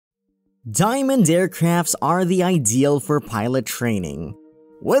Diamond aircrafts are the ideal for pilot training.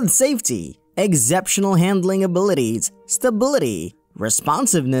 With safety, exceptional handling abilities, stability,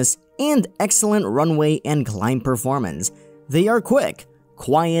 responsiveness, and excellent runway and climb performance, they are quick,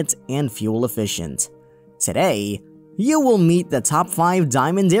 quiet, and fuel efficient. Today, you will meet the top 5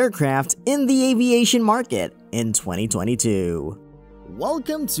 Diamond aircraft in the aviation market in 2022.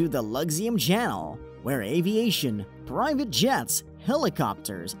 Welcome to the Luxium channel, where aviation, private jets,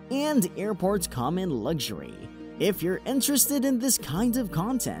 helicopters, and airports come in luxury. If you're interested in this kind of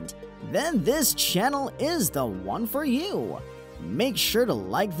content, then this channel is the one for you. Make sure to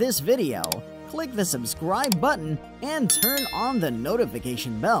like this video, click the subscribe button, and turn on the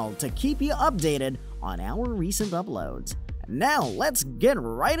notification bell to keep you updated on our recent uploads. Now let's get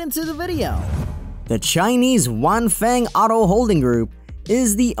right into the video. The Chinese Wanfeng Auto Holding Group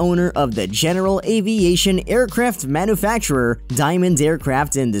is the owner of the general aviation aircraft manufacturer Diamond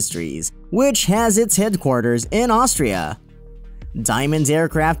Aircraft Industries, which has its headquarters in Austria. Diamond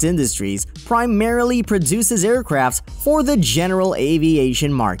Aircraft Industries primarily produces aircraft for the general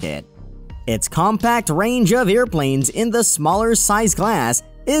aviation market. Its compact range of airplanes in the smaller size class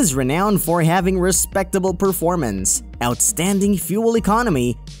is renowned for having respectable performance, outstanding fuel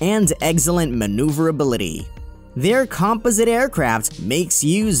economy, and excellent maneuverability. Their composite aircraft makes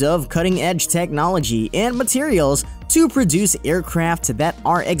use of cutting-edge technology and materials to produce aircraft that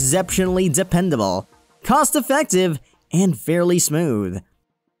are exceptionally dependable, cost-effective, and fairly smooth.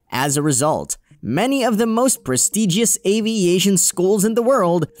 As a result, many of the most prestigious aviation schools in the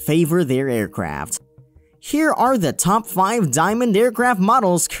world favor their aircraft. Here are the top 5 Diamond aircraft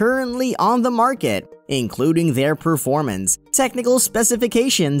models currently on the market, including their performance, technical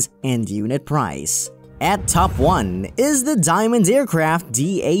specifications, and unit price. At top 1 is the Diamond aircraft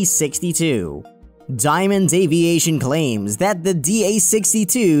DA62. Diamond Aviation claims that the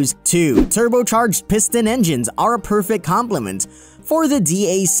DA62's 2 turbocharged piston engines are a perfect complement for the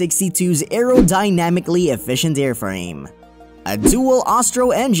DA62's aerodynamically efficient airframe. A dual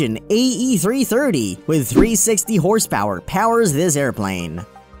Austro engine AE330 with 360 horsepower powers this airplane.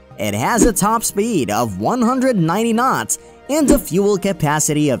 It has a top speed of 190 knots and a fuel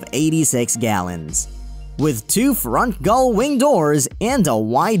capacity of 86 gallons. With 2 front gull wing doors and a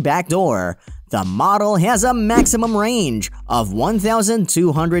wide back door, the model has a maximum range of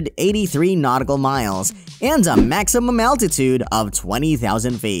 1,283 nautical miles and a maximum altitude of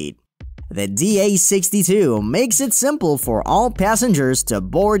 20,000 feet. The DA62 makes it simple for all passengers to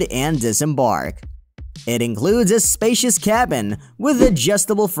board and disembark. It includes a spacious cabin with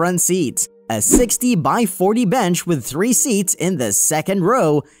adjustable front seats, a 60 by 40 bench with 3 seats in the second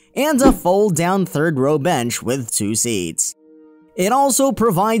row, and a fold-down third row bench with 2 seats. It also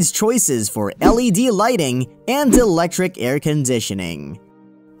provides choices for LED lighting and electric air conditioning.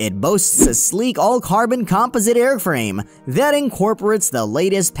 It boasts a sleek all-carbon composite airframe that incorporates the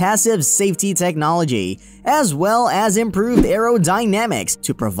latest passive safety technology, as well as improved aerodynamics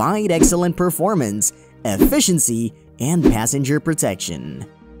to provide excellent performance, efficiency, and passenger protection.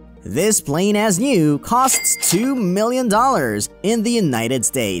 This plane as new costs $2 million in the United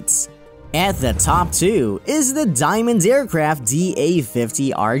States. At the top 2 is the Diamond aircraft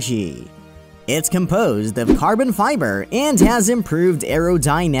DA50 RG. It's composed of carbon fiber and has improved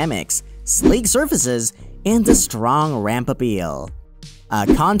aerodynamics, sleek surfaces, and a strong ramp appeal. A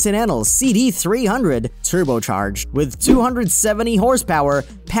Continental CD300 turbocharged with 270 horsepower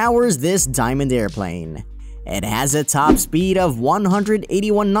powers this Diamond airplane. It has a top speed of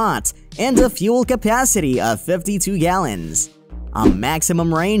 181 knots and a fuel capacity of 52 gallons. A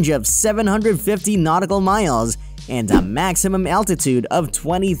maximum range of 750 nautical miles and a maximum altitude of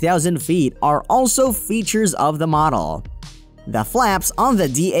 20,000 feet are also features of the model. The flaps on the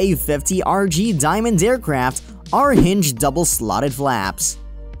DA50 RG Diamond aircraft are hinged double-slotted flaps.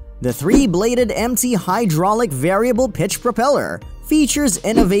 The 3-bladed empty hydraulic variable pitch propeller features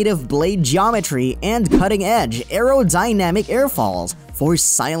innovative blade geometry and cutting-edge aerodynamic airfalls for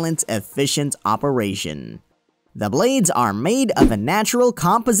silent, efficient operation. The blades are made of a natural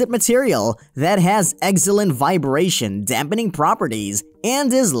composite material that has excellent vibration dampening properties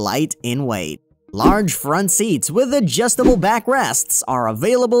and is light in weight. Large front seats with adjustable backrests are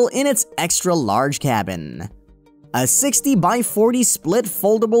available in its extra-large cabin. A 60 by 40 split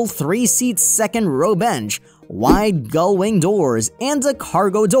foldable 3-seat second row bench, wide gull wing doors, and a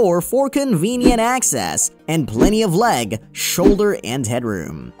cargo door for convenient access, and plenty of leg, shoulder, and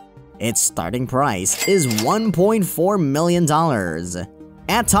headroom. Its starting price is $1.4 million.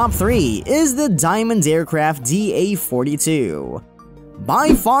 At top 3 is the Diamond aircraft DA42.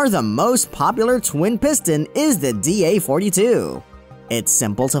 By far the most popular twin piston is the DA42. It's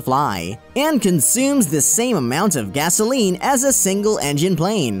simple to fly, and consumes the same amount of gasoline as a single-engine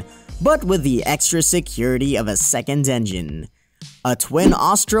plane, but with the extra security of a second engine. A twin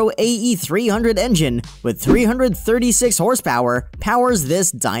Ostro AE300 engine with 336 horsepower powers this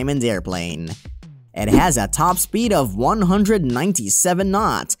diamond airplane. It has a top speed of 197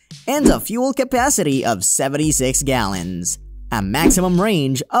 knots and a fuel capacity of 76 gallons. A maximum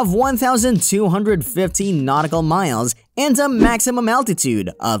range of 1,215 nautical miles and a maximum altitude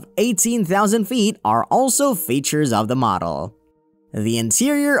of 18,000 feet are also features of the model. The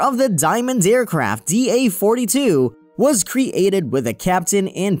interior of the Diamond aircraft DA42 was created with the captain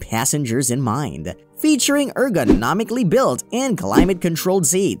and passengers in mind, featuring ergonomically built and climate-controlled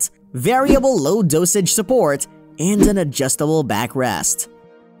seats, variable low-dosage support, and an adjustable backrest.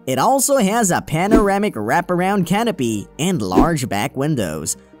 It also has a panoramic wraparound canopy and large back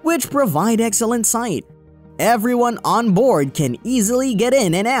windows, which provide excellent sight. Everyone on board can easily get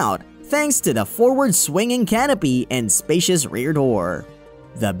in and out thanks to the forward swinging canopy and spacious rear door.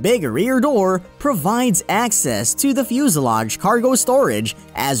 The big rear door provides access to the fuselage cargo storage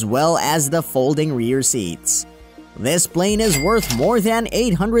as well as the folding rear seats. This plane is worth more than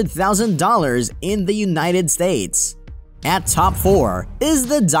 $800,000 in the United States. At top 4 is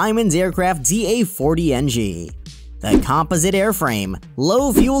the Diamond Aircraft DA40 NG. The composite airframe,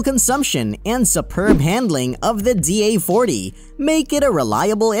 low fuel consumption, and superb handling of the DA40 make it a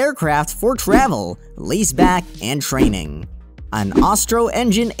reliable aircraft for travel, leaseback, and training. An Ostro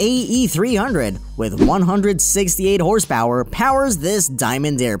engine AE300 with 168 horsepower powers this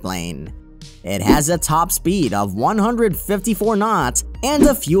diamond airplane. It has a top speed of 154 knots and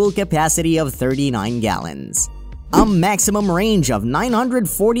a fuel capacity of 39 gallons. A maximum range of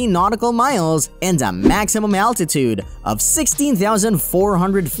 940 nautical miles and a maximum altitude of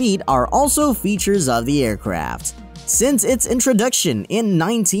 16,400 feet are also features of the aircraft. Since its introduction in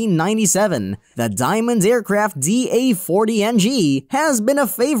 1997, the Diamond Aircraft DA40 NG has been a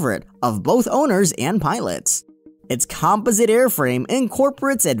favorite of both owners and pilots. Its composite airframe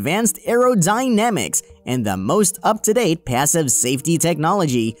incorporates advanced aerodynamics and the most up-to-date passive safety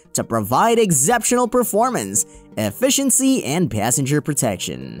technology to provide exceptional performance, efficiency, and passenger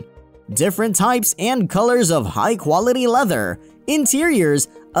protection. Different types and colors of high-quality leather, interiors,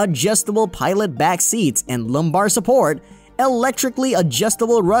 adjustable pilot back seats and lumbar support, electrically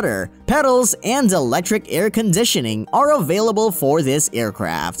adjustable rudder, pedals, and electric air conditioning are available for this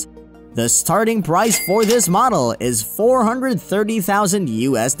aircraft. The starting price for this model is $430,000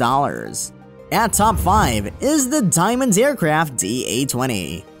 US. At top 5 is the Diamond Aircraft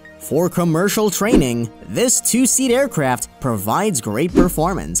DA20. For commercial training, this two-seat aircraft provides great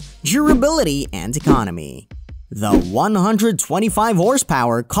performance, durability, and economy. The 125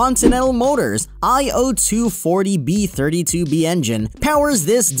 horsepower Continental Motors IO240B32B engine powers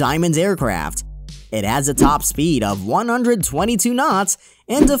this Diamond aircraft. It has a top speed of 122 knots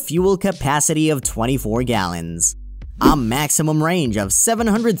and a fuel capacity of 24 gallons. A maximum range of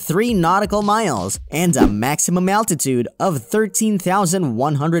 703 nautical miles and a maximum altitude of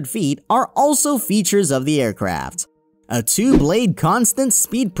 13,100 feet are also features of the aircraft. A two-blade constant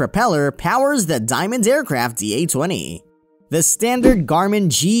speed propeller powers the Diamond Aircraft DA20. The standard Garmin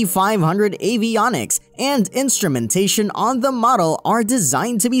G500 avionics and instrumentation on the model are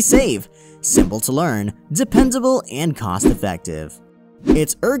designed to be safe, simple to learn, dependable, and cost-effective.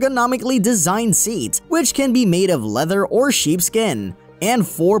 Its ergonomically designed seat, which can be made of leather or sheepskin, and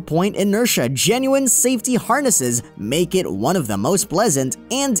 4-point inertia genuine safety harnesses make it one of the most pleasant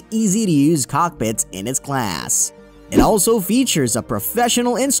and easy-to-use cockpits in its class. It also features a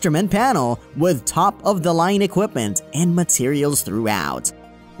professional instrument panel with top-of-the-line equipment and materials throughout.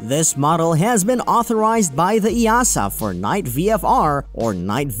 This model has been authorized by the EASA for night VFR or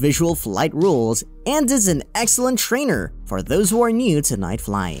night visual flight rules and is an excellent trainer for those who are new to night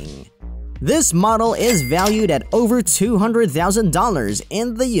flying. This model is valued at over $200,000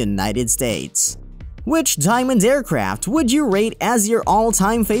 in the United States. Which Diamond aircraft would you rate as your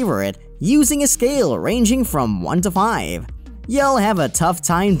all-time favorite using a scale ranging from 1 to 5? You'll have a tough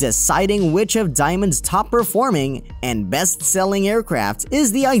time deciding which of Diamond's top-performing and best-selling aircraft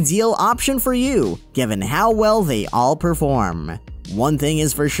is the ideal option for you, given how well they all perform. One thing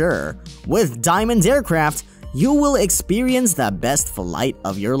is for sure, with Diamond aircraft, you will experience the best flight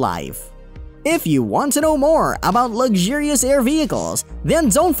of your life. If you want to know more about luxurious air vehicles, then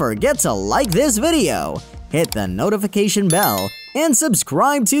don't forget to like this video, hit the notification bell, and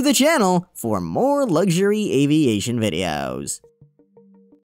subscribe to the channel for more luxury aviation videos.